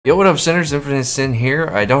Yo, what up, Sinners? Infinite Sin here.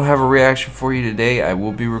 I don't have a reaction for you today. I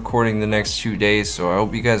will be recording the next 2 days, so I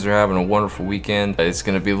hope you guys are having a wonderful weekend. It's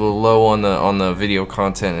gonna be a little low on the video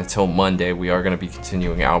content until Monday. We are gonna be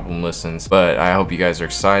continuing album listens, but I hope you guys are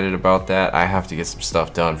excited about that. I have to get some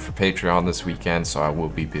stuff done for Patreon this weekend, so I will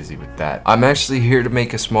be busy with that. I'm actually here to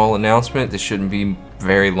make a small announcement. This shouldn't be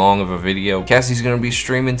very long of a video. Cassie's gonna be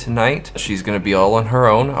streaming tonight. She's gonna be all on her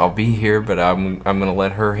own. I'll be here, but I'm gonna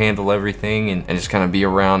let her handle everything and just kind of be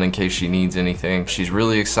around in case she needs anything. She's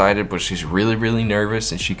really excited, but she's really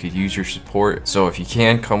nervous and she could use your support. So if you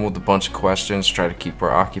can, come with a bunch of questions, try to keep her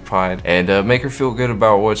occupied and make her feel good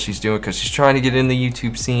about what she's doing, because she's trying to get in the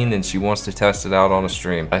YouTube scene and she wants to test it out on a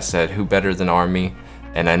stream. I said, who better than Army?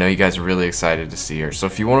 And I know you guys are really excited to see her. So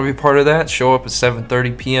if you want to be part of that, show up at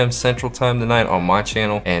 7:30 p.m. Central Time tonight on my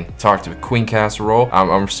channel and talk to Queen Casserole.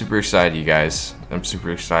 I'm super excited, you guys. I'm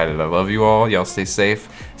super excited. I love you all. Y'all stay safe,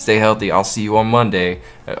 stay healthy. I'll see you on Monday.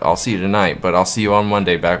 I'll see you tonight, but I'll see you on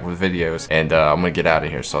Monday back with videos. And I'm gonna get out of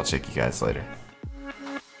here, so I'll check you guys later.